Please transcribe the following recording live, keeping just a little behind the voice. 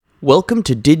Welcome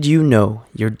to Did You Know,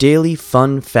 your daily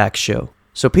fun fact show.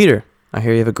 So, Peter, I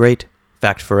hear you have a great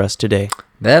fact for us today.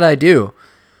 That I do.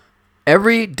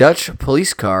 Every Dutch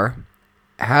police car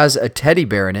has a teddy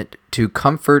bear in it to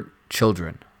comfort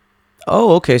children.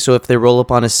 Oh, okay. So if they roll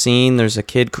up on a scene, there's a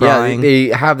kid crying. Yeah, they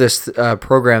have this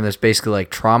program that's basically like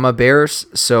trauma bears.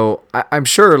 So I'm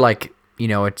sure, like, you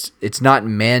know, it's not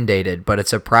mandated, but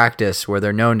it's a practice where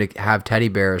they're known to have teddy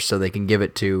bears so they can give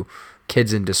it to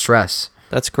kids in distress.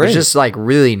 That's great. It's just like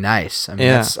really nice. I mean,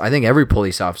 Yeah. I think every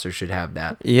police officer should have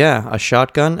that. Yeah, a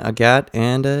shotgun, a gat,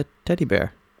 and a teddy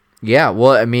bear. Yeah,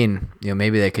 well, I mean, you know,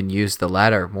 maybe they can use the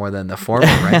latter more than the former,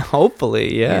 right?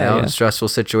 Hopefully, yeah. You know, yeah. stressful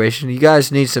situation. You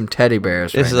guys need some teddy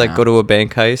bears This right is like now. go to a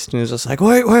bank heist, and he's just like,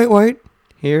 wait.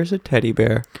 Here's a teddy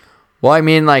bear. Well, I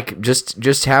mean, like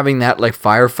just having that, like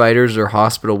firefighters or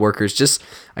hospital workers, just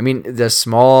I mean, the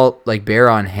small like bear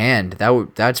on hand,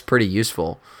 that's pretty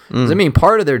useful. 'Cause, I mean,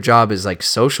 part of their job is like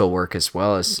social work as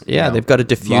well as Yeah, they've got to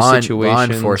diffuse law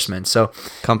situations. enforcement. So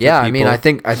Comfort yeah, I mean,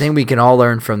 people. I think we can all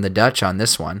learn from the Dutch on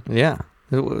this one. Yeah,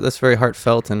 that's very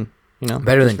heartfelt and, you know.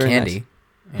 Better it's than very candy.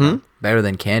 nice. You know? Better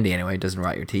than candy anyway. It doesn't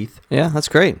rot your teeth. Yeah, that's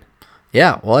great.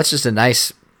 Yeah, well, that's just a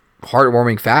nice,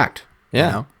 heartwarming fact. Yeah.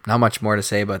 You know? Not much more to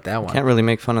say about that one. Can't really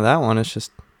make fun of that one. It's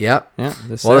just, Yep. yeah.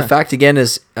 This Well, there. the fact again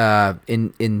is,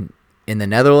 in the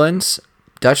Netherlands,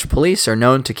 Dutch police are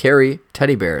known to carry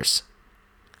teddy bears.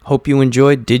 Hope you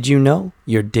enjoyed Did You Know,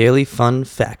 your daily fun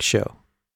fact show.